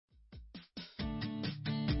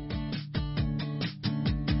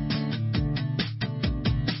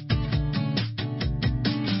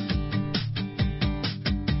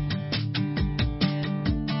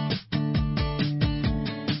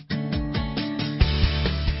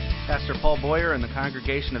Pastor Paul Boyer and the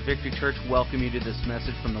congregation of Victory Church welcome you to this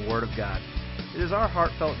message from the Word of God. It is our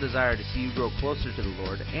heartfelt desire to see you grow closer to the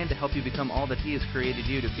Lord and to help you become all that He has created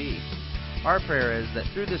you to be. Our prayer is that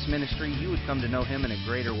through this ministry you would come to know Him in a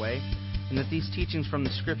greater way, and that these teachings from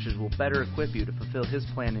the Scriptures will better equip you to fulfill His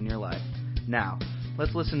plan in your life. Now,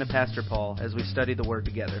 let's listen to Pastor Paul as we study the Word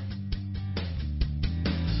together.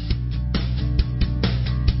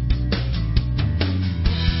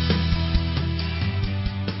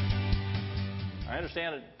 I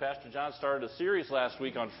understand that Pastor John started a series last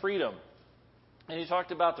week on freedom, and he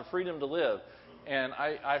talked about the freedom to live. And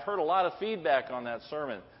I've heard a lot of feedback on that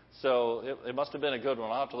sermon, so it must have been a good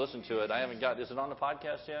one. I'll have to listen to it. Is it on the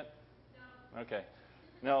podcast yet? No. Okay.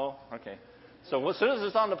 No? Okay. So as soon as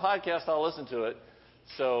it's on the podcast, I'll listen to it.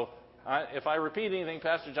 So if I repeat anything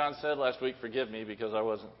Pastor John said last week, forgive me because I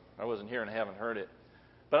wasn't here and I haven't heard it.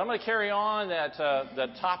 But I'm going to carry on that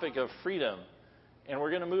topic of freedom. And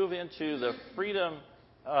we're going to move into the freedom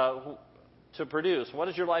to produce. What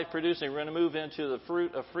is your life producing? We're going to move into the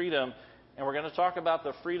fruit of freedom, and we're going to talk about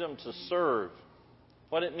the freedom to serve,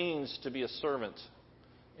 what it means to be a servant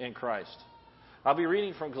in Christ. I'll be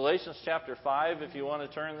reading from Galatians chapter 5 if you want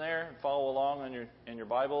to turn there and follow along in your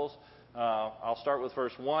Bibles. I'll start with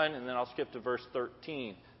verse 1, and then I'll skip to verse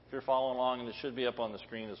 13 if you're following along, and it should be up on the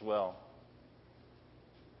screen as well.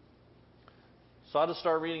 So I'll just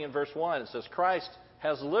start reading in verse 1. It says, Christ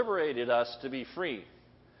has liberated us to be free.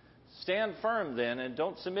 Stand firm then, and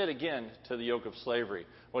don't submit again to the yoke of slavery.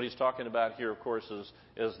 What he's talking about here, of course,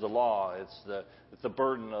 is the law. It's the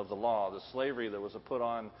burden of the law, the slavery that was put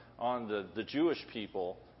on the Jewish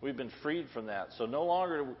people. We've been freed from that. So no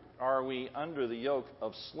longer are we under the yoke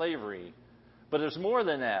of slavery. But there's more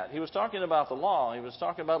than that. He was talking about the law. He was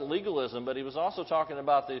talking about legalism, but he was also talking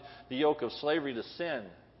about the yoke of slavery to sin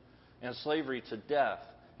and slavery to death.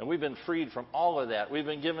 And we've been freed from all of that. We've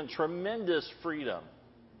been given tremendous freedom.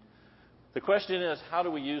 The question is, how do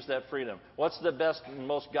we use that freedom? What's the best and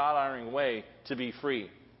most God-honoring way to be free?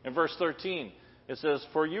 In verse 13, it says,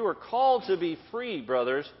 For you are called to be free,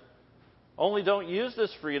 brothers. Only don't use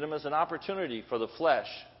this freedom as an opportunity for the flesh,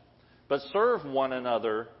 but serve one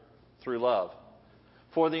another through love.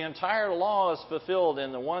 For the entire law is fulfilled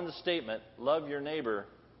in the one statement, love your neighbor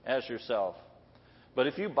as yourself. But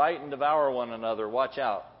if you bite and devour one another, watch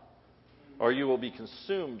out, or you will be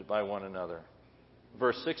consumed by one another.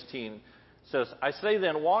 Verse 16 says, I say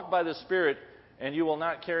then, walk by the Spirit, and you will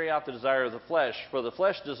not carry out the desire of the flesh. For the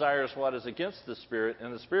flesh desires what is against the Spirit,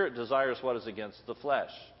 and the Spirit desires what is against the flesh.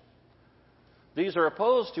 These are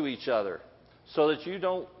opposed to each other, so that you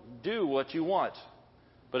don't do what you want.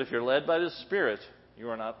 But if you're led by the Spirit, you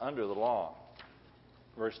are not under the law.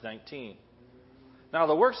 Verse 19. Now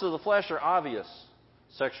the works of the flesh are obvious.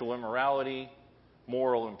 Sexual immorality,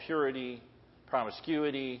 moral impurity,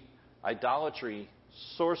 promiscuity, idolatry,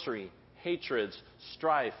 sorcery, hatreds,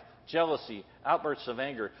 strife, jealousy, outbursts of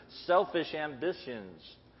anger, selfish ambitions,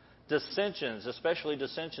 dissensions, especially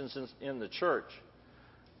dissensions in the church,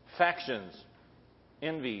 factions,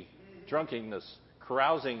 envy, drunkenness,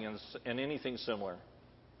 carousing, and anything similar.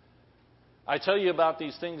 I tell you about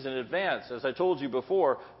these things in advance, as I told you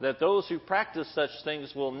before, that those who practice such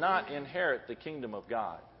things will not inherit the kingdom of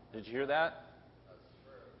God. Did you hear that?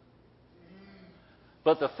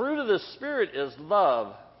 But the fruit of the Spirit is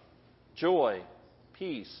love, joy,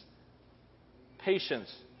 peace,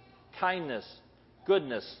 patience, kindness,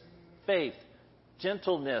 goodness, faith,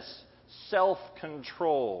 gentleness,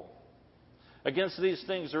 self-control. Against these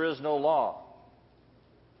things there is no law.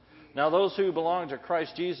 Now those who belong to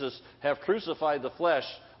Christ Jesus have crucified the flesh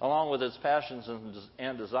along with its passions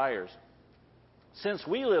and desires. Since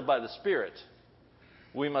we live by the Spirit,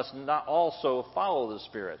 we must not also follow the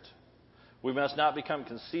Spirit. We must not become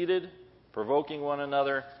conceited, provoking one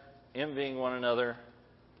another, envying one another.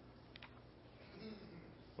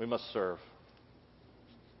 We must serve.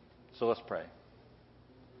 So let's pray.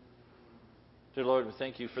 Dear Lord, we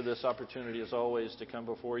thank you for this opportunity as always to come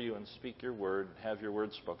before you and speak your word, have your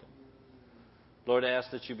word spoken. Lord, I ask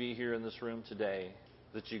that you be here in this room today,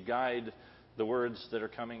 that you guide the words that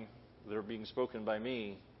are being spoken by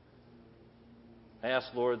me. I ask,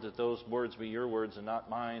 Lord, that those words be your words and not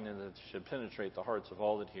mine, and that it should penetrate the hearts of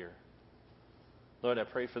all that hear. Lord, I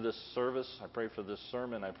pray for this service. I pray for this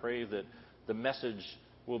sermon. I pray that the message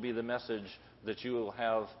will be the message that you will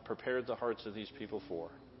have prepared the hearts of these people for.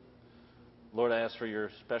 Lord, I ask for your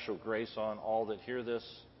special grace on all that hear this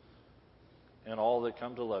and all that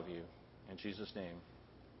come to love you. In Jesus' name,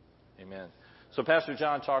 amen. So Pastor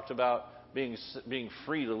John talked about being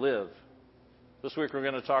free to live. This week we're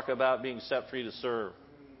going to talk about being set free to serve.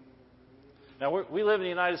 Now, we live in the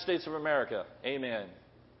United States of America. Amen.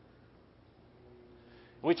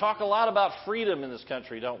 We talk a lot about freedom in this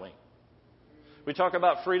country, don't we? We talk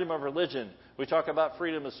about freedom of religion. We talk about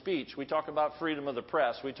freedom of speech. We talk about freedom of the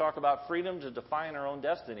press. We talk about freedom to define our own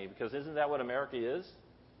destiny, because isn't that what America is?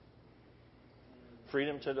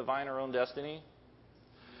 Freedom to define our own destiny.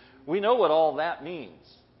 We know what all that means.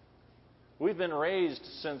 We've been raised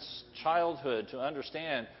since childhood to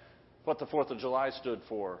understand what the 4th of July stood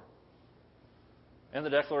for, and the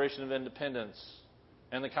Declaration of Independence,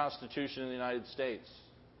 and the Constitution of the United States.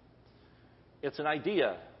 It's an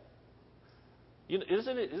idea.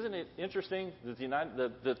 Isn't it interesting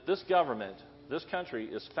that that this government, this country,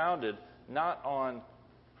 is founded not on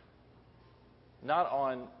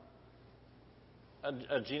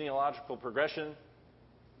a genealogical progression,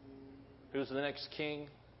 who's the next king,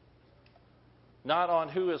 not on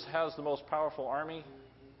who has the most powerful army.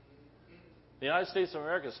 The United States of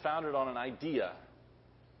America is founded on an idea,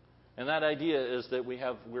 and that idea is that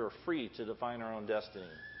we're free to define our own destiny.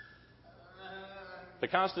 The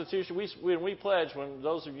Constitution, when we pledge, when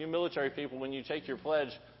those of you military people, when you take your pledge,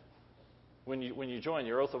 when you join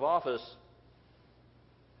your oath of office,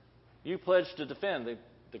 you pledge to defend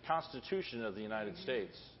the Constitution of the United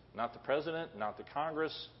States. Not the President, not the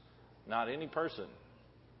Congress, not any person,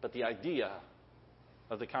 but the idea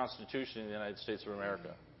of the Constitution of the United States of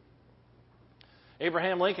America.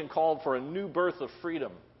 Abraham Lincoln called for a new birth of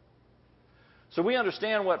freedom. So we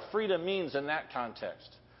understand what freedom means in that context.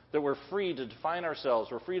 That we're free to define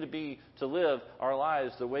ourselves. We're free to live our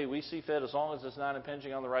lives the way we see fit, as long as it's not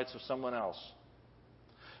impinging on the rights of someone else.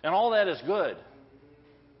 And all that is good.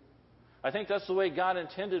 I think that's the way God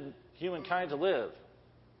intended humankind to live.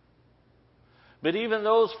 But even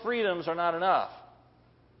those freedoms are not enough.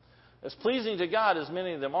 As pleasing to God as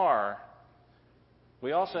many of them are,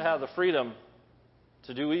 we also have the freedom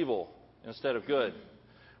to do evil instead of good.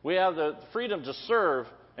 We have the freedom to serve,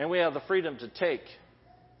 and we have the freedom to take.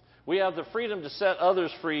 We have the freedom to set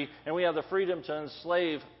others free, and we have the freedom to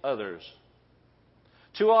enslave others.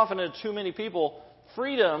 Too often and too many people,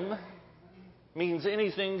 freedom means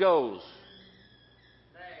anything goes.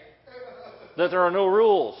 That there are no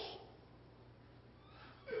rules.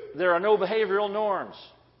 There are no behavioral norms.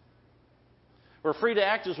 We're free to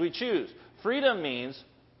act as we choose. Freedom means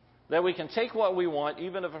that we can take what we want,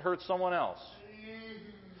 even if it hurts someone else.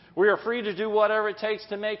 We are free to do whatever it takes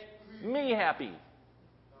to make me happy.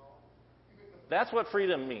 That's what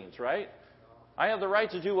freedom means, right? I have the right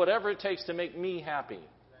to do whatever it takes to make me happy.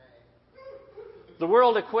 The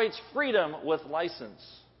world equates freedom with license.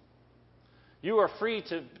 You are free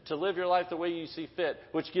to live your life the way you see fit,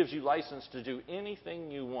 which gives you license to do anything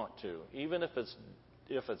you want to, even if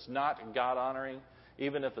it's not God-honoring,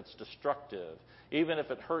 even if it's destructive, even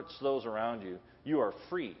if it hurts those around you. You are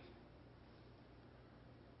free.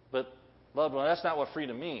 But, loved one, that's not what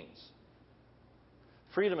freedom means.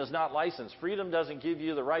 Freedom is not license. Freedom doesn't give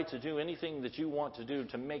you the right to do anything that you want to do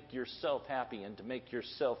to make yourself happy and to make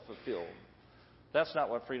yourself fulfilled. That's not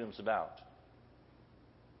what freedom's about.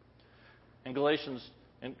 In Galatians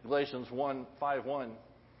 1:5-1,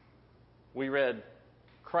 we read,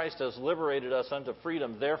 Christ has liberated us unto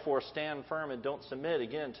freedom, therefore stand firm and don't submit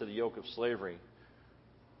again to the yoke of slavery.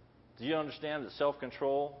 Do you understand that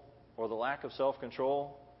self-control, or the lack of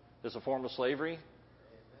self-control, is a form of slavery?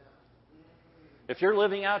 If you're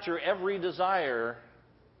living out your every desire,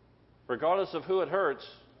 regardless of who it hurts,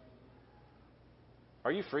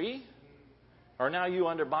 are you free? Or now you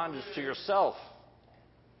under bondage to yourself?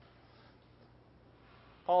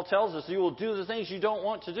 Paul tells us you will do the things you don't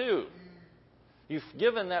want to do. You've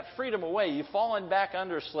given that freedom away. You've fallen back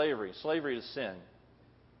under slavery to sin.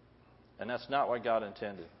 And that's not what God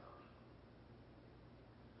intended.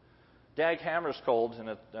 Dag Hammarskjöld,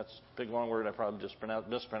 and that's a big long word, I probably just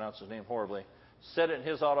mispronounced his name horribly, said it in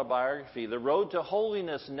his autobiography, the road to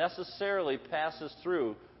holiness necessarily passes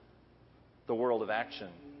through the world of action.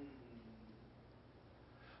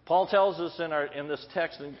 Paul tells us in this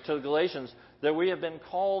text to the Galatians that we have been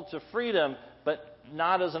called to freedom, but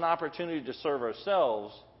not as an opportunity to serve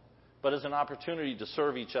ourselves, but as an opportunity to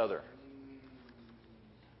serve each other.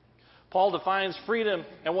 Paul defines freedom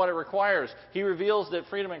and what it requires. He reveals that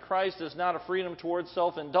freedom in Christ is not a freedom towards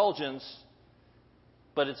self-indulgence,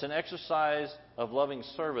 but it's an exercise of loving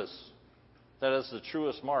service that is the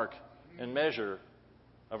truest mark and measure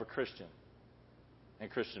of a Christian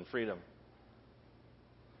and Christian freedom.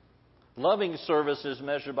 Loving service is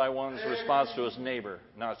measured by one's response to his neighbor,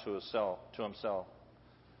 not to himself.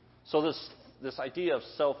 So this idea of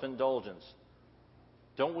self-indulgence.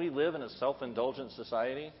 Don't we live in a self-indulgent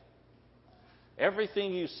society?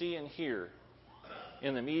 Everything you see and hear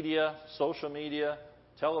in the media, social media,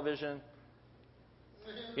 television,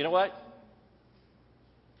 you know what?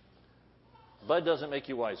 Bud doesn't make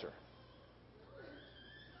you wiser.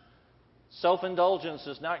 Self-indulgence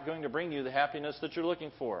is not going to bring you the happiness that you're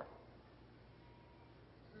looking for.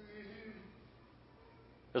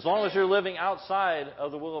 As long as you're living outside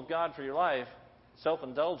of the will of God for your life,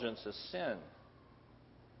 self-indulgence is sin.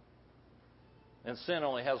 And sin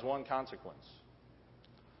only has one consequence.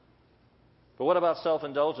 But what about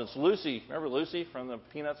self-indulgence? Lucy, remember Lucy from the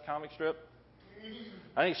Peanuts comic strip?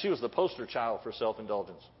 I think she was the poster child for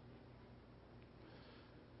self-indulgence.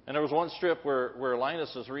 And there was one strip where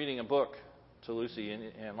Linus is reading a book to Lucy,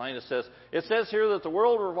 and Linus says, "It says here that the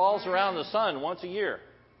world revolves around the sun once a year."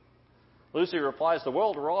 Lucy replies, "The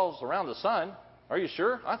world revolves around the sun? Are you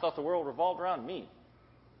sure? I thought the world revolved around me."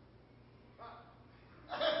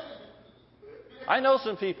 I know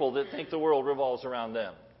some people that think the world revolves around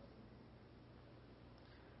them.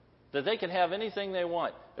 That they can have anything they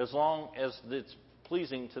want as long as it's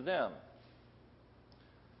pleasing to them.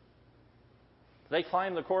 They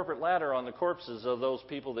climb the corporate ladder on the corpses of those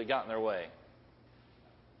people that got in their way.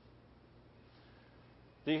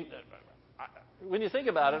 When you think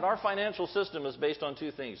about it, our financial system is based on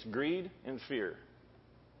two things: greed and fear.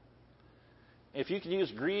 If you can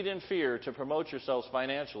use greed and fear to promote yourselves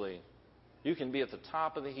financially, you can be at the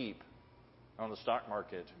top of the heap on the stock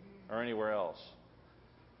market or anywhere else.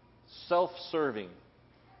 Self-serving.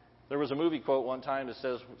 There was a movie quote one time that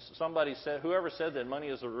says, somebody said, whoever said that money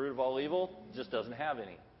is the root of all evil just doesn't have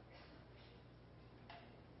any.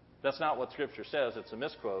 That's not what Scripture says. It's a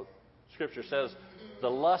misquote. Scripture says the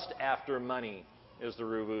lust after money is the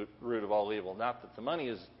root of all evil. Not that the money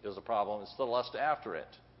is a problem. It's the lust after it.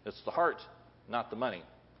 It's the heart, not the money.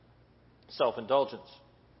 Self-indulgence.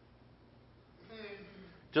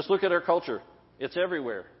 Just look at our culture. It's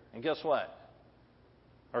everywhere. And guess what?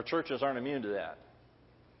 Our churches aren't immune to that.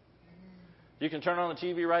 You can turn on the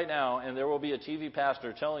TV right now, and there will be a TV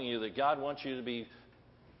pastor telling you that God wants you to be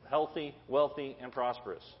healthy, wealthy, and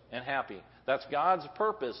prosperous, and happy. That's God's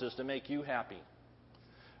purpose, is to make you happy.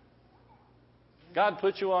 God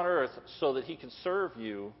put you on earth so that He can serve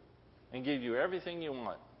you and give you everything you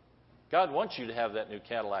want. God wants you to have that new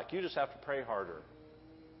Cadillac. You just have to pray harder.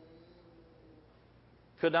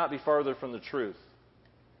 Could not be farther from the truth.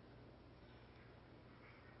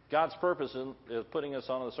 God's purpose in putting us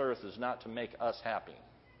on this earth is not to make us happy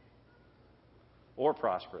or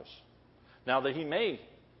prosperous. Now that He may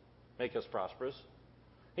make us prosperous,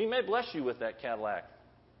 He may bless you with that Cadillac,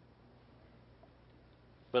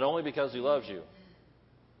 but only because He loves you,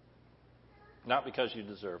 not because you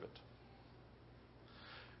deserve it.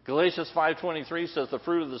 Galatians 5:23 says the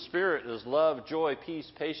fruit of the Spirit is love, joy,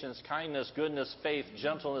 peace, patience, kindness, goodness, faith,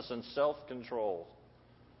 gentleness, and self-control.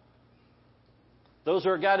 Those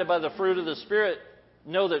who are guided by the fruit of the Spirit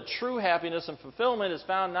know that true happiness and fulfillment is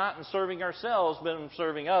found not in serving ourselves, but in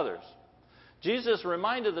serving others. Jesus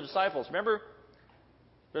reminded the disciples, remember,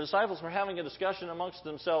 the disciples were having a discussion amongst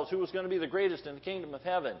themselves who was going to be the greatest in the kingdom of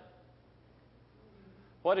heaven.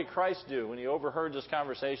 What did Christ do when He overheard this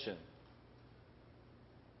conversation?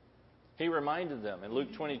 He reminded them. In Luke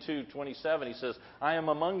 22:27, He says, "I am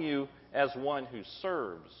among you as one who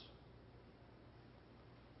serves."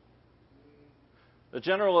 The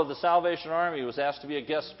general of the Salvation Army was asked to be a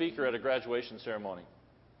guest speaker at a graduation ceremony.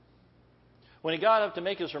 When he got up to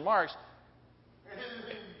make his remarks,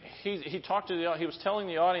 he was telling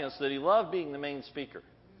the audience that he loved being the main speaker.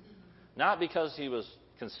 Not because he was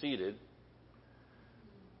conceited,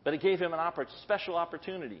 but it gave him a special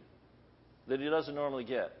opportunity that he doesn't normally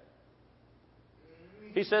get.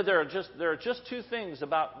 He said, there are just two things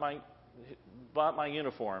about my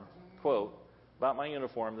uniform, quote, about my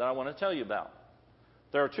uniform that I want to tell you about.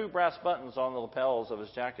 There are two brass buttons on the lapels of his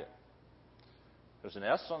jacket. There's an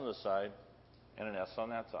S on this side and an S on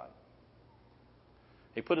that side.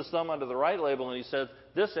 He put his thumb under the right label and he said,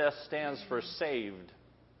 "This S stands for saved.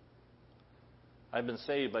 I've been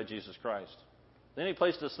saved by Jesus Christ." Then he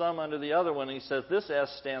placed his thumb under the other one and he said, "This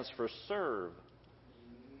S stands for serve.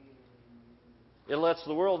 It lets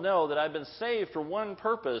the world know that I've been saved for one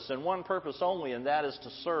purpose and one purpose only, and that is to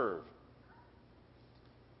serve."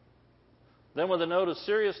 Then with a note of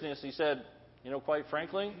seriousness, he said, quite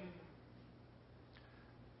frankly,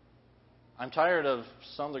 I'm tired of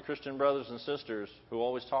some of the Christian brothers and sisters who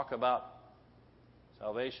always talk about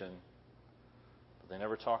salvation, but they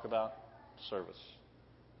never talk about service.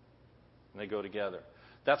 And they go together.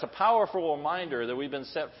 That's a powerful reminder that we've been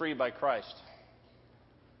set free by Christ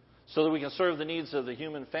so that we can serve the needs of the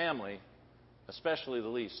human family, especially the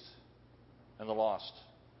least and the lost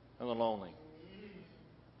and the lonely.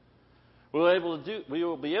 We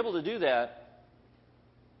will be able to do that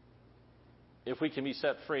if we can be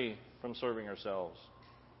set free from serving ourselves.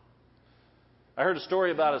 I heard a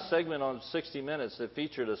story about a segment on 60 Minutes that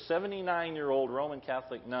featured a 79-year-old Roman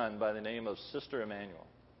Catholic nun by the name of Sister Emmanuel.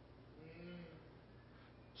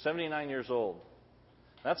 79 years old.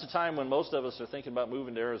 That's a time when most of us are thinking about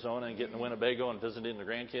moving to Arizona and getting to Winnebago and visiting the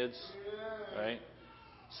grandkids, right?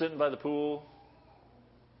 Sitting by the pool,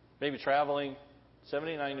 maybe traveling.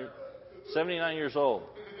 79 years old.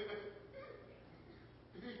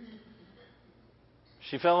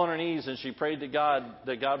 She fell on her knees and she prayed to God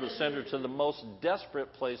that God would send her to the most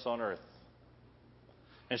desperate place on earth.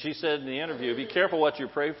 And she said in the interview, be careful what you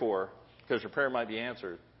pray for, because your prayer might be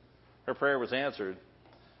answered. Her prayer was answered.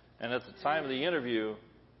 And at the time of the interview,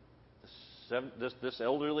 this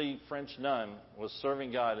elderly French nun was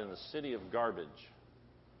serving God in the city of Garbage,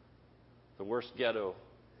 the worst ghetto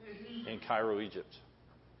in Cairo, Egypt.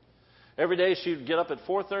 Every day she would get up at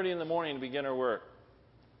 4:30 in the morning to begin her work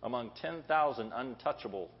among 10,000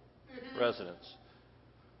 untouchable residents.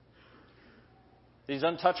 These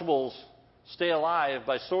untouchables stay alive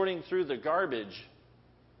by sorting through the garbage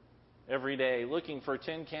every day, looking for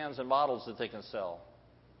tin cans and bottles that they can sell.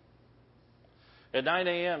 At 9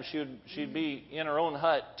 a.m., she'd be in her own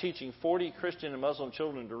hut teaching 40 Christian and Muslim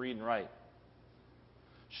children to read and write.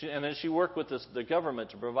 And then she worked with the government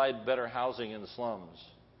to provide better housing in the slums.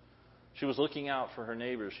 She was looking out for her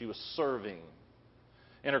neighbors. She was serving.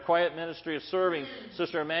 In her quiet ministry of serving,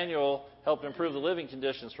 Sister Emmanuel helped improve the living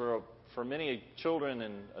conditions for many children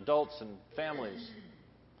and adults and families.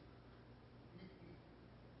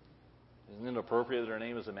 Isn't it appropriate that her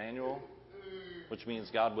name is Emmanuel, which means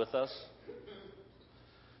God with us?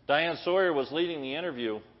 Diane Sawyer was leading the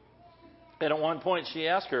interview, and at one point she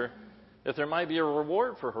asked her if there might be a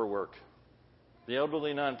reward for her work. The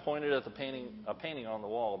elderly nun pointed at a painting on the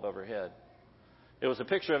wall above her head. It was a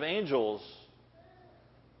picture of angels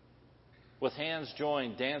with hands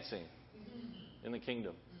joined, dancing in the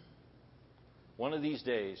kingdom. One of these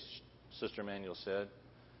days, Sister Emmanuel said,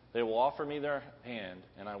 they will offer me their hand,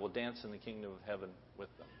 and I will dance in the kingdom of heaven with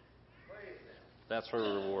them. That's her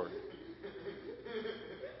reward.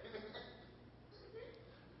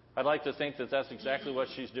 I'd like to think that that's exactly what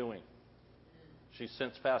she's doing. She's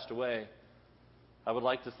since passed away. I would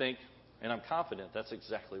like to think, and I'm confident, that's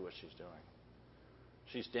exactly what she's doing.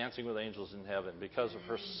 She's dancing with angels in heaven because of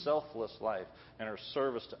her selfless life and her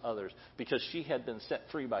service to others. Because she had been set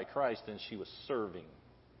free by Christ and she was serving.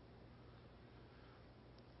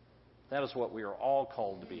 That is what we are all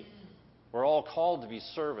called to be. We're all called to be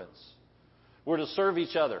servants. We're to serve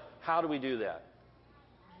each other. How do we do that?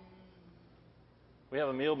 We have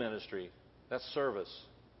a meal ministry. That's service.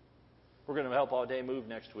 We're going to help All Day Move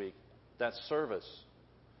next week. That's service.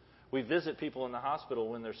 We visit people in the hospital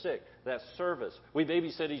when they're sick. That's service. We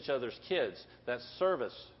babysit each other's kids. That's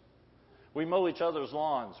service. We mow each other's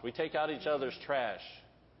lawns. We take out each other's trash.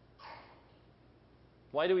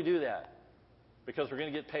 Why do we do that? Because we're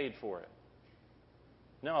going to get paid for it.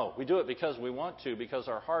 No, we do it because we want to, because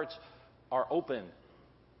our hearts are open,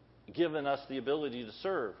 giving us the ability to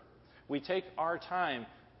serve. We take our time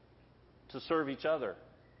to serve each other.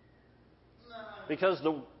 Because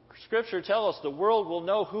the Scripture tells us the world will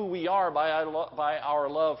know who we are by our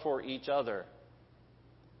love for each other.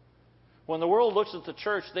 When the world looks at the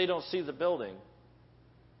church, they don't see the building.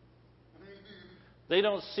 They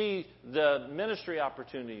don't see the ministry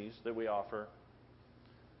opportunities that we offer.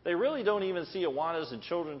 They really don't even see Awanas and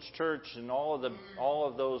Children's Church and all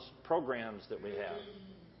of those programs that we have.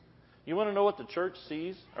 You want to know what the church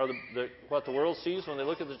sees, or what the world sees when they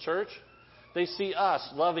look at the church? They see us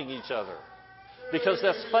loving each other. Because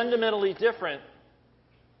that's fundamentally different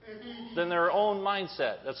than their own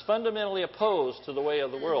mindset. That's fundamentally opposed to the way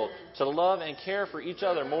of the world. To love and care for each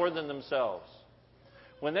other more than themselves.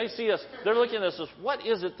 When they see us, they're looking at us as, what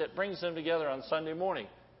is it that brings them together on Sunday morning?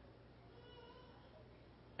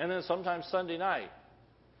 And then sometimes Sunday night.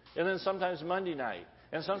 And then sometimes Monday night.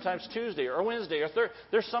 And sometimes Tuesday or Wednesday or Thursday.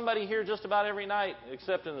 There's somebody here just about every night,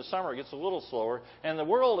 except in the summer it gets a little slower. And the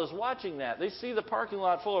world is watching that. They see the parking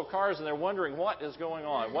lot full of cars and they're wondering what is going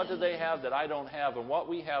on. What do they have that I don't have? And what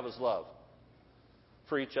we have is love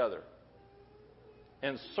for each other.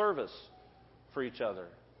 And service for each other.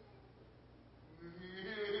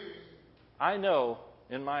 I know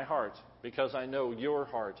in my heart, because I know your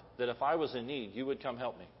heart, that if I was in need, you would come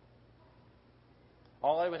help me.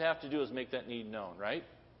 All I would have to do is make that need known, right?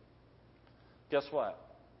 Guess what?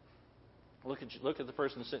 Look at the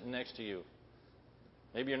person sitting next to you.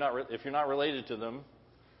 Maybe if you're not related to them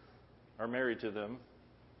or married to them,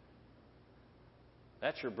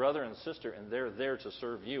 that's your brother and sister, and they're there to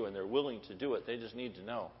serve you, and they're willing to do it. They just need to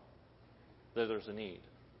know that there's a need.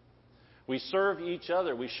 We serve each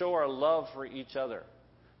other. We show our love for each other.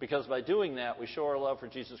 Because by doing that, we show our love for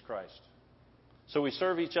Jesus Christ. So we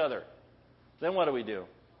serve each other. Then what do?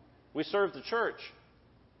 We serve the church.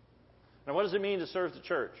 Now, what does it mean to serve the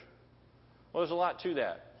church? Well, there's a lot to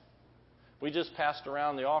that. We just passed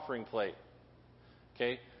around the offering plate.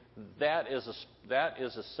 Okay? That is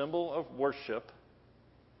a symbol of worship,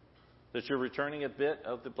 that you're returning a bit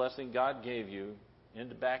of the blessing God gave you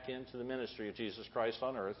back into the ministry of Jesus Christ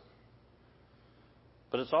on earth.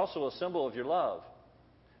 But it's also a symbol of your love.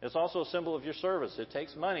 It's also a symbol of your service. It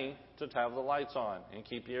takes money to have the lights on and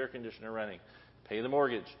keep the air conditioner running, pay the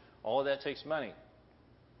mortgage. All of that takes money.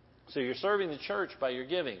 So you're serving the church by your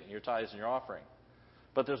giving, your tithes and your offering.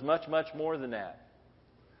 But there's much, much more than that.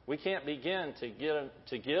 We can't begin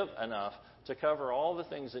to give enough to cover all the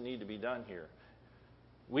things that need to be done here.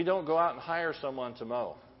 We don't go out and hire someone to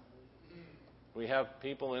mow. We have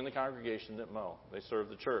people in the congregation that mow. They serve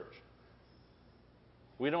the church.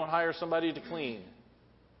 We don't hire somebody to clean.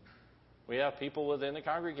 We have people within the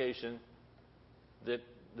congregation that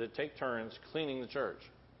take turns cleaning the church.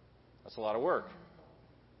 That's a lot of work.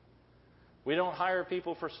 We don't hire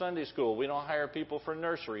people for Sunday school. We don't hire people for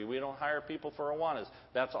nursery. We don't hire people for Awanas.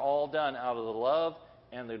 That's all done out of the love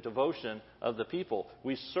and the devotion of the people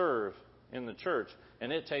we serve in the church.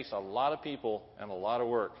 And it takes a lot of people and a lot of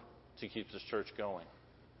work to keep this church going.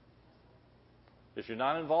 If you're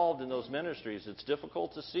not involved in those ministries, it's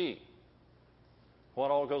difficult to see what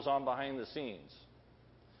all goes on behind the scenes.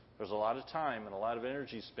 There's a lot of time and a lot of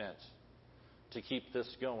energy spent to keep this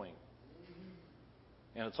going.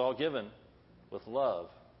 And it's all given with love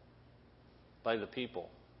by the people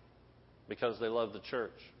because they love the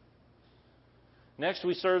church. Next,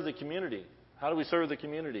 we serve the community. How do we serve the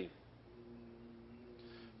community?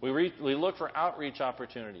 We look for outreach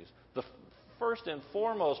opportunities. The first and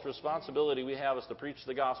foremost responsibility we have is to preach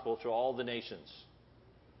the gospel to all the nations.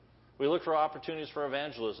 We look for opportunities for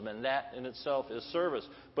evangelism, and that in itself is service.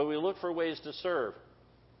 But we look for ways to serve.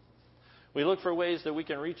 We look for ways that we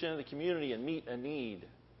can reach into the community and meet a need.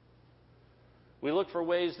 We look for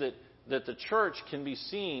ways that the church can be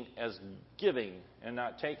seen as giving and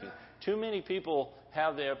not taking. Too many people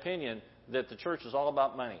have the opinion that the church is all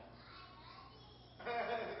about money.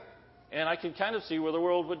 And I can kind of see where the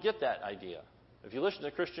world would get that idea. If you listen to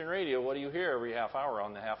Christian radio, what do you hear every half hour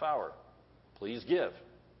on the half hour? Please give.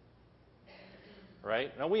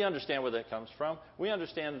 Right? Now, we understand where that comes from. We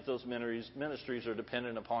understand that those ministries are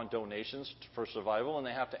dependent upon donations for survival, and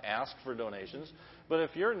they have to ask for donations. But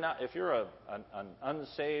if you're an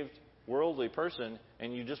unsaved, worldly person,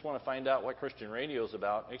 and you just want to find out what Christian radio is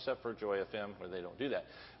about, except for Joy FM, where they don't do that,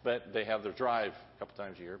 but they have their drive a couple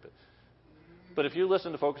times a year. But if you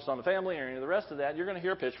listen to Focus on the Family or any of the rest of that, you're going to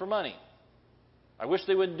hear a pitch for money. I wish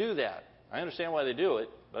they wouldn't do that. I understand why they do it,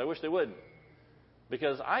 but I wish they wouldn't.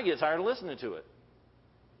 Because I get tired of listening to it.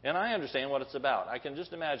 And I understand what it's about. I can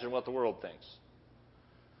just imagine what the world thinks.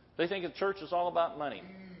 They think the church is all about money.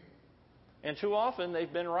 And too often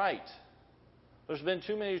they've been right. There's been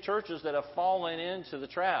too many churches that have fallen into the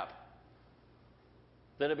trap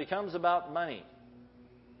that it becomes about money.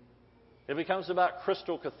 It becomes about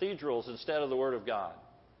crystal cathedrals instead of the Word of God.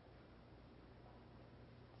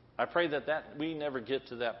 I pray that we never get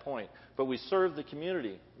to that point. But we serve the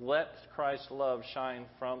community. Let Christ's love shine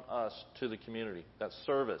from us to the community. That's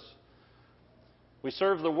service. We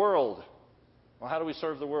serve the world. Well, how do we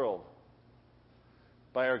serve the world?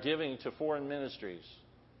 By our giving to foreign ministries.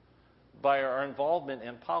 By our involvement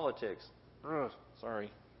in politics.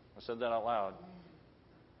 Sorry, I said that out loud.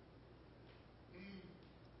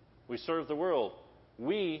 We serve the world.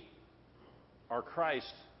 We are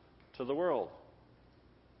Christ to the world.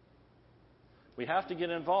 We have to get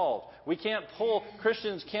involved.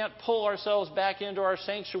 Christians can't pull ourselves back into our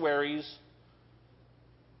sanctuaries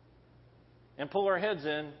and pull our heads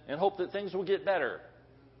in and hope that things will get better.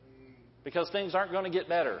 Because things aren't going to get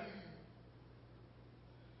better.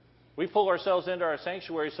 We pull ourselves into our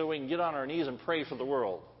sanctuary so we can get on our knees and pray for the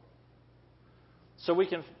world. So we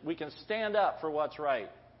can stand up for what's right.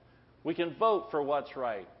 We can vote for what's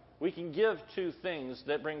right. We can give to things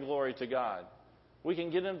that bring glory to God. We can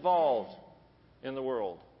get involved in the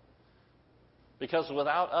world. Because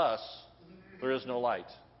without us, there is no light.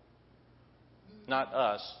 Not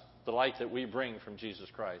us, the light that we bring from Jesus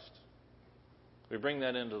Christ. We bring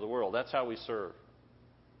that into the world. That's how we serve.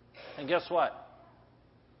 And guess what?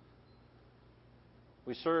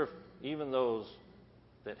 We serve even those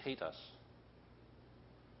that hate us.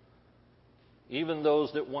 Even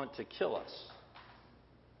those that want to kill us,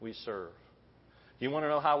 we serve. You want to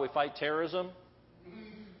know how we fight terrorism?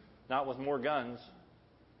 Not with more guns.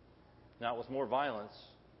 Not with more violence.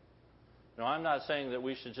 No, I'm not saying that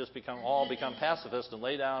we should just all become pacifists and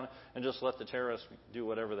lay down and just let the terrorists do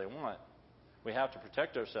whatever they want. We have to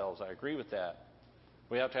protect ourselves. I agree with that.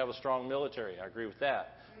 We have to have a strong military. I agree with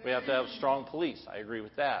that. We have to have strong police. I agree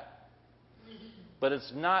with that. But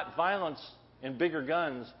it's not violence and bigger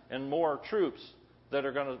guns and more troops that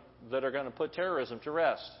are going to put terrorism to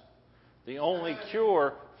rest. The only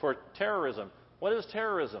cure for terrorism. What is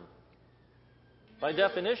terrorism? By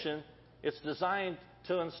definition, it's designed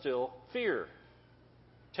to instill fear.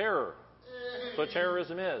 Terror. That's what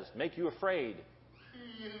terrorism is. Make you afraid.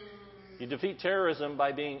 You defeat terrorism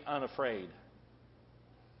by being unafraid.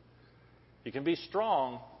 You can be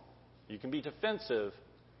strong, you can be defensive,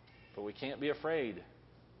 but we can't be afraid.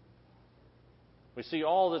 We see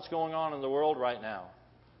all that's going on in the world right now.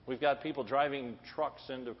 We've got people driving trucks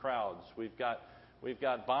into crowds. We've got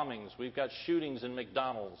bombings. We've got shootings in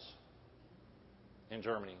McDonald's in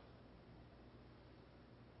Germany.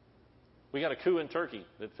 We got a coup in Turkey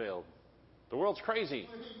that failed. The world's crazy.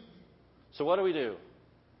 So what do?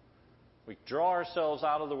 We draw ourselves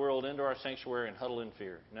out of the world into our sanctuary and huddle in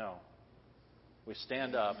fear. No. We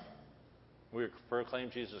stand up. We proclaim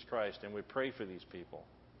Jesus Christ, and we pray for these people.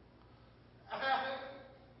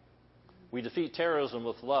 We defeat terrorism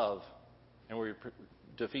with love, and we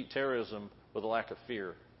defeat terrorism with a lack of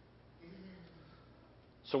fear.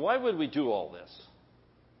 So why would we do all this?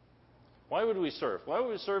 Why would we serve? Why would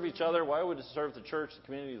we serve each other? Why would we serve the church, the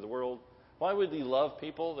community, the world? Why would we love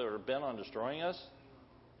people that are bent on destroying us?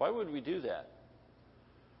 Why would we do that?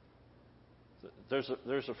 There's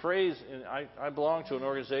a phrase, and I belong to an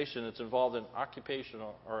organization that's involved in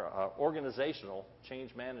occupational or organizational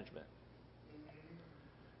change management.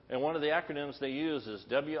 And one of the acronyms they use is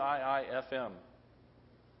WIIFM.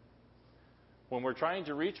 When we're trying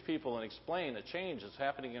to reach people and explain a change that's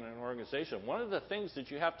happening in an organization, one of the things that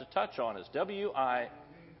you have to touch on is WIIFM.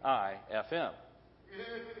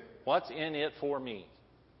 What's in it for me?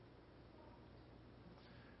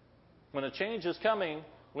 When a change is coming,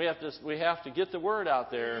 we have to get the word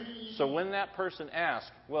out there. So when that person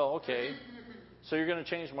asks, well, okay, so you're going to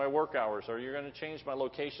change my work hours, or you're going to change my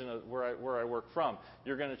location of where I work from.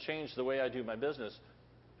 You're going to change the way I do my business.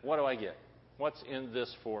 What do I get? What's in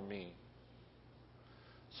this for me?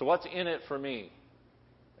 So what's in it for me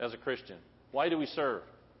as a Christian? Why do we serve?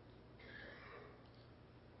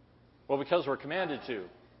 Well, because we're commanded to,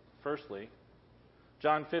 firstly.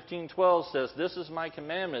 John 15:12 says, "This is my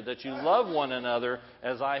commandment, that you love one another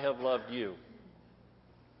as I have loved you."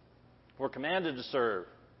 We're commanded to serve.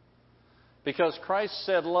 Because Christ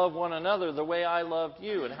said, "Love one another the way I loved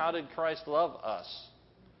you." And how did Christ love us?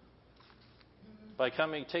 By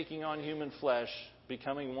taking on human flesh,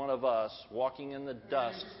 becoming one of us, walking in the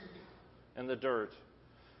dust and the dirt,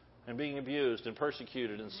 and being abused and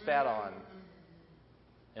persecuted and spat on,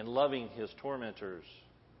 and loving his tormentors,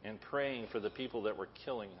 and praying for the people that were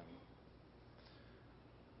killing him.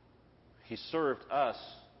 He served us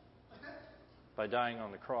by dying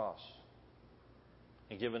on the cross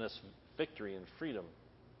and giving us victory and freedom.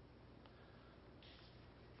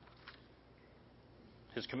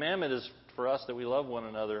 His commandment is for us that we love one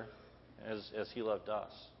another as he loved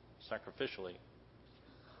us, sacrificially,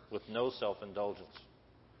 with no self-indulgence.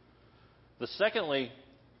 Secondly,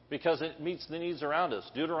 because it meets the needs around us.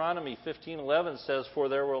 Deuteronomy 15:11 says, "For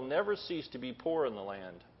there will never cease to be poor in the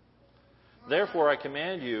land. Therefore I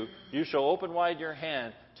command you, you shall open wide your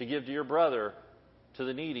hand to give to your brother, to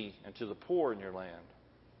the needy, and to the poor in your land."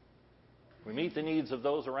 We meet the needs of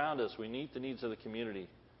those around us. We meet the needs of the community.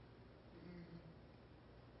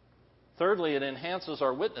 Thirdly, it enhances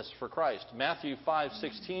our witness for Christ. Matthew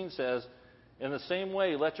 5:16 says, "In the same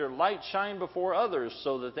way, let your light shine before others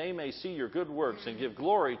so that they may see your good works and give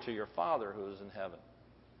glory to your Father who is in heaven."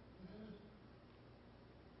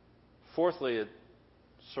 Fourthly, it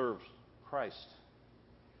serves Christ.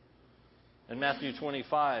 In Matthew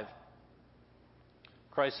 25,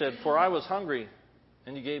 Christ said, "For I was hungry,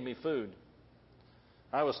 and you gave me food.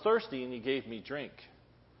 I was thirsty, and you gave me drink.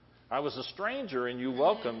 I was a stranger, and you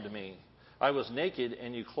welcomed me. I was naked,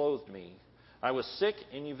 and you clothed me. I was sick,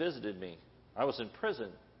 and you visited me. I was in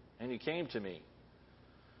prison, and you came to me."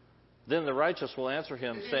 Then the righteous will answer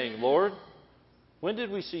him, saying, "Lord, when did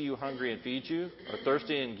we see you hungry and feed you, or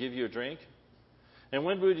thirsty and give you a drink? And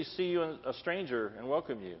when did we see you a stranger and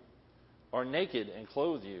welcome you, or naked and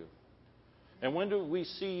clothe you? And when did we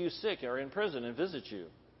see you sick or in prison and visit you?"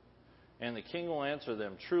 And the king will answer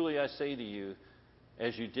them, "Truly I say to you,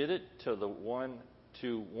 as you did it to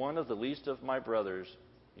one of the least of my brothers,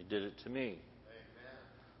 you did it to me." Amen.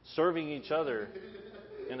 Serving each other,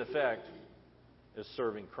 in effect, is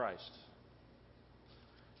serving Christ.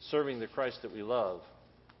 Serving the Christ that we love.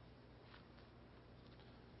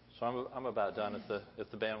 So I'm about done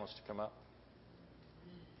if the band wants to come up.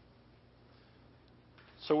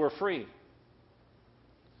 So we're free.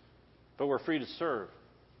 But we're free to serve.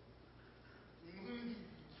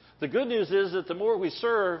 The good news is that the more we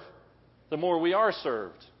serve, the more we are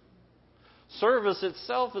served. Service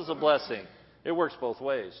itself is a blessing. It works both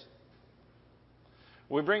ways.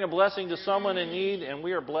 We bring a blessing to someone in need, and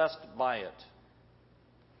we are blessed by it.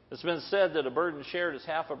 It's been said that a burden shared is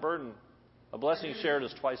half a burden. A blessing shared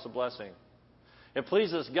is twice a blessing. It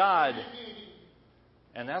pleases God,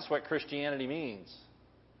 and that's what Christianity means.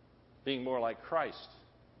 Being more like Christ.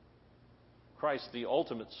 Christ, the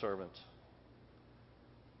ultimate servant.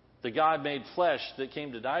 The God made flesh that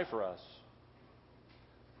came to die for us.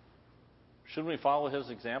 Shouldn't we follow His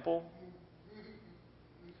example?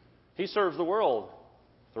 He serves the world.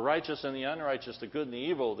 The righteous and the unrighteous, the good and the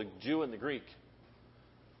evil, the Jew and the Greek.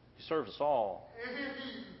 He serves us all.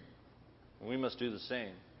 And we must do the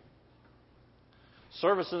same.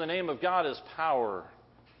 Service in the name of God is power,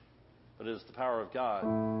 but it is the power of God.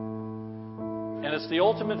 And it's the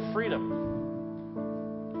ultimate freedom.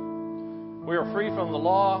 We are free from the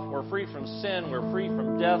law, we're free from sin, we're free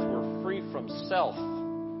from death, we're free from self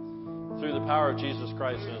through the power of Jesus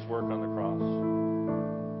Christ and His work on the cross.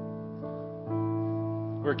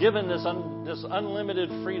 We're given this unlimited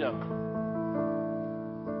freedom.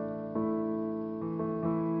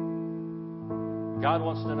 God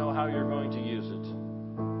wants to know how you're going to use it.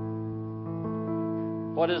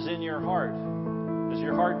 What is in your heart? Is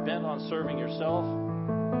your heart bent on serving yourself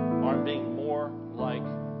or on being more like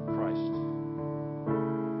Christ?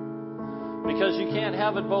 Because you can't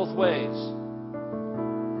have it both ways.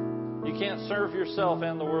 You can't serve yourself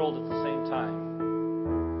and the world at the same time.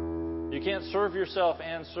 You can't serve yourself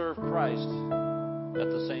and serve Christ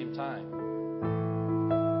at the same time.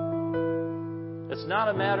 It's not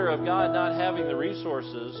a matter of God not having the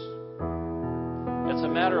resources. It's a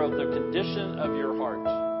matter of the condition of your heart.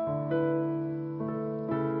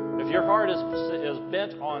 If your heart is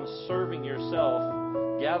bent on serving yourself,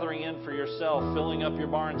 gathering in for yourself, filling up your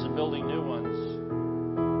barns and building new ones,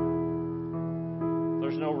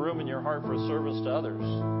 there's no room in your heart for service to others.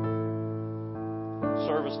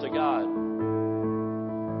 Service to God.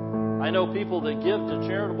 I know people that give to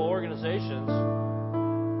charitable organizations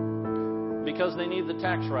because they need the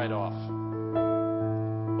tax write-off.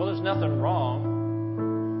 Well, there's nothing wrong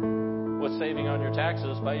with saving on your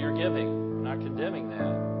taxes by your giving. I'm not condemning that.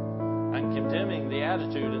 I'm condemning the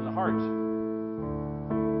attitude in the heart.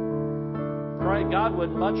 God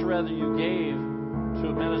would much rather you gave to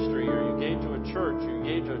a ministry, or you gave to a church, or you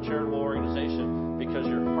gave to a charitable organization, because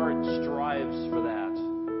your heart strives for that.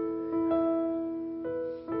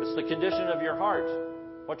 It's the condition of your heart.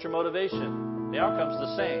 What's your motivation? The outcome's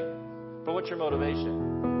the same, but what's your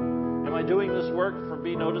motivation? Am I doing this work for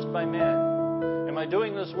be noticed by men? Am I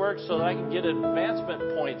doing this work so that I can get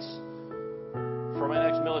advancement points for my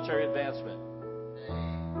next military advancement?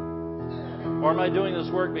 Or am I doing this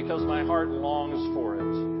work because my heart longs for it?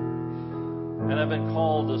 And I've been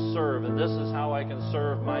called to serve, and this is how I can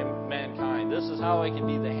serve my mankind. This is how I can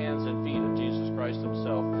be the hands and feet of Jesus Christ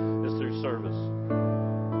Himself, is through service.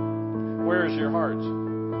 Where is your heart?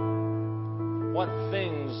 What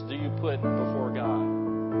things do you put before God?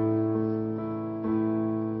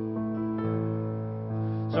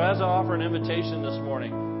 So as I offer an invitation this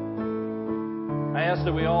morning, I ask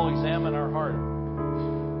that we all examine our heart.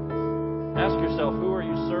 Ask yourself, who are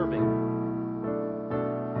you serving?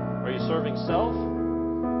 Are you serving self,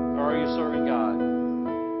 or are you serving God?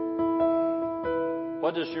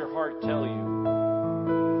 What does your heart tell you?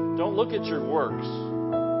 Don't look at your works.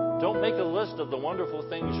 Don't make a list of the wonderful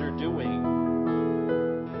things you're doing.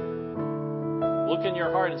 Look in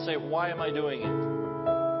your heart and say, why am I doing it?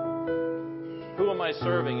 Who am I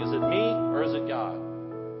serving? Is it me or is it God?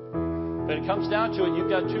 When it comes down to it, you've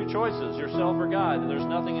got two choices, yourself or God, and there's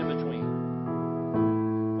nothing in between.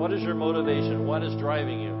 What is your motivation? What is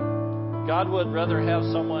driving you? God would rather have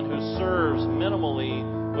someone who serves minimally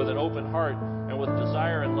with an open heart and with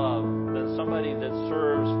desire and love than somebody that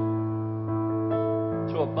serves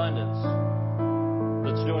to abundance,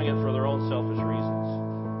 that's doing it for their own selfish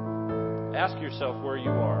reasons. Ask yourself where you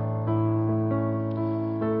are.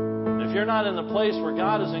 And if you're not in the place where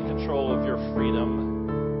God is in control of your freedom,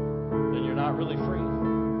 then you're not really free.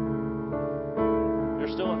 You're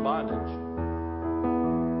still in bondage.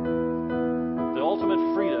 The ultimate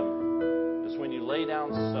freedom is when you lay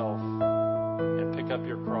down self and pick up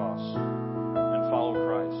your cross and follow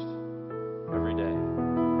Christ every day.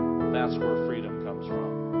 That's where freedom comes from.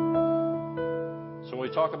 So when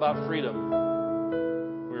we talk about freedom,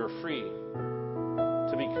 we are free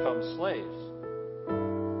to become slaves.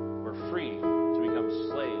 free to become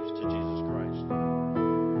slaves to Jesus Christ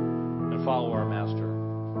and follow our Master.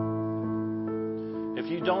 If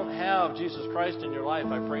you don't have Jesus Christ in your life,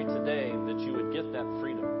 I pray today that you would get that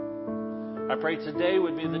freedom. I pray today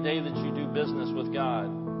would be the day that you do business with God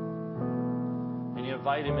and you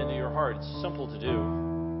invite Him into your heart. It's simple to do.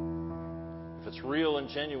 If it's real and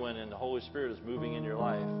genuine and the Holy Spirit is moving in your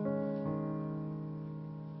life,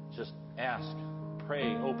 just ask,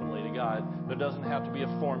 pray openly to God. There doesn't have to be a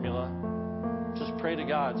formula. Just pray to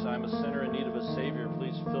God. Say, I'm a sinner in need of a Savior.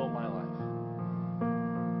 Please fill my life.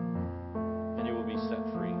 And you will be set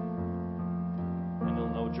free. And you'll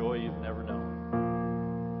know joy you've never known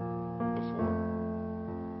before.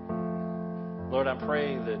 Lord, I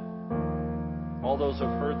pray that all those who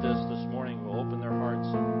have heard this morning will open their hearts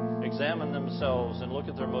and examine themselves and look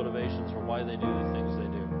at their motivations for why they do the things they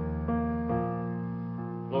do.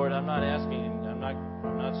 Lord, I'm not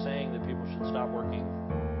saying that people should stop working.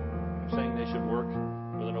 I'm saying they should work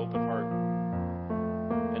with an open heart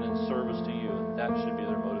and in service to you, and that should be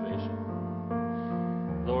their motivation.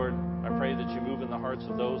 Lord, I pray that you move in the hearts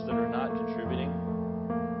of those that are not contributing.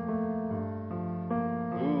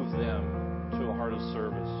 Move them to a heart of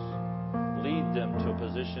service. Lead them to a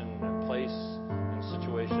position, a place, and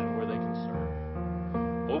situation where they can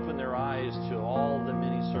serve. Open their eyes to all the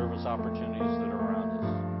many service opportunities that are around us.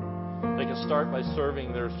 They can start by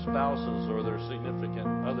serving their spouses or their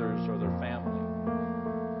significant others or their family.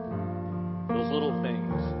 Those little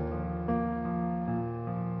things.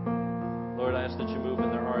 Lord, I ask that you move in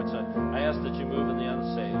their hearts. I ask that you move in the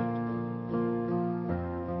unsaved.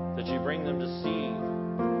 That you bring them to see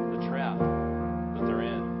the trap that they're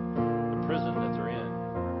in, the prison that they're in,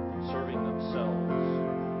 serving themselves.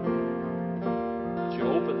 That you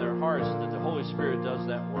open their hearts, that the Holy Spirit does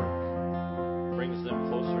that work. Brings them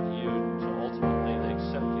closer to you until ultimately they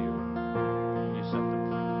accept you and you set them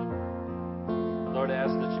free. Lord, I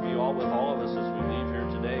ask that you be all with all of us as we leave here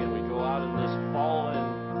today and we go out in this fallen,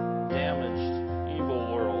 damaged, evil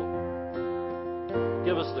world.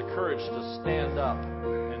 Give us the courage to stand up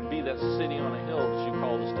and be that city on a hill that you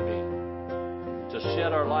called us to be. To shed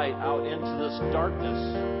our light out into this darkness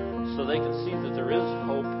so they can see that there is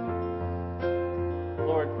hope.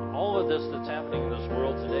 Lord, all of this that's happening in this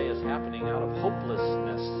world today is happening out of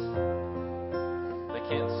hopelessness. They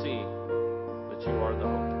can't see that you are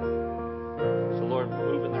the hope. So, Lord,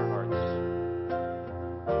 move in their hearts.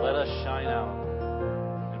 Let us shine out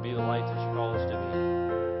and be the light that you call us to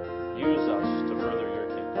be. Use us to further your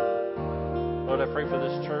kingdom. Lord, I pray for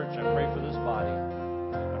this church. I pray for this body.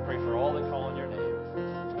 I pray for all that call on your name.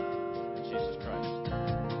 In Jesus Christ.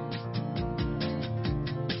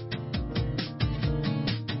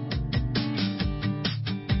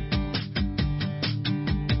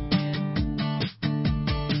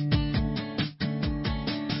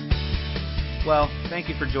 Well, thank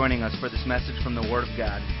you for joining us for this message from the Word of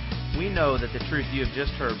God. We know that the truth you have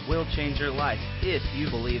just heard will change your life if you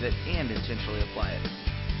believe it and intentionally apply it.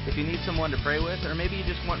 If you need someone to pray with, or maybe you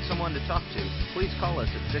just want someone to talk to, please call us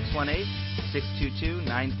at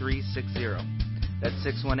 618-622-9360. That's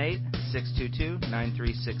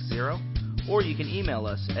 618-622-9360. Or you can email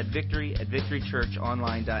us at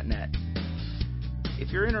victory@victorychurchonline.net. If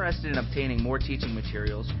you're interested in obtaining more teaching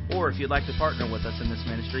materials, or if you'd like to partner with us in this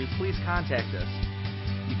ministry, please contact us.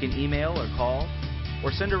 You can email or call, or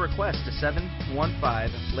send a request to 715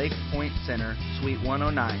 Lake Point Center, Suite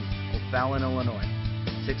 109, O'Fallon, Illinois,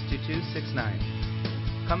 62269.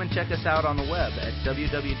 Come and check us out on the web at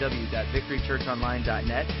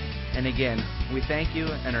www.victorychurchonline.net. And again, we thank you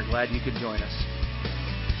and are glad you could join us.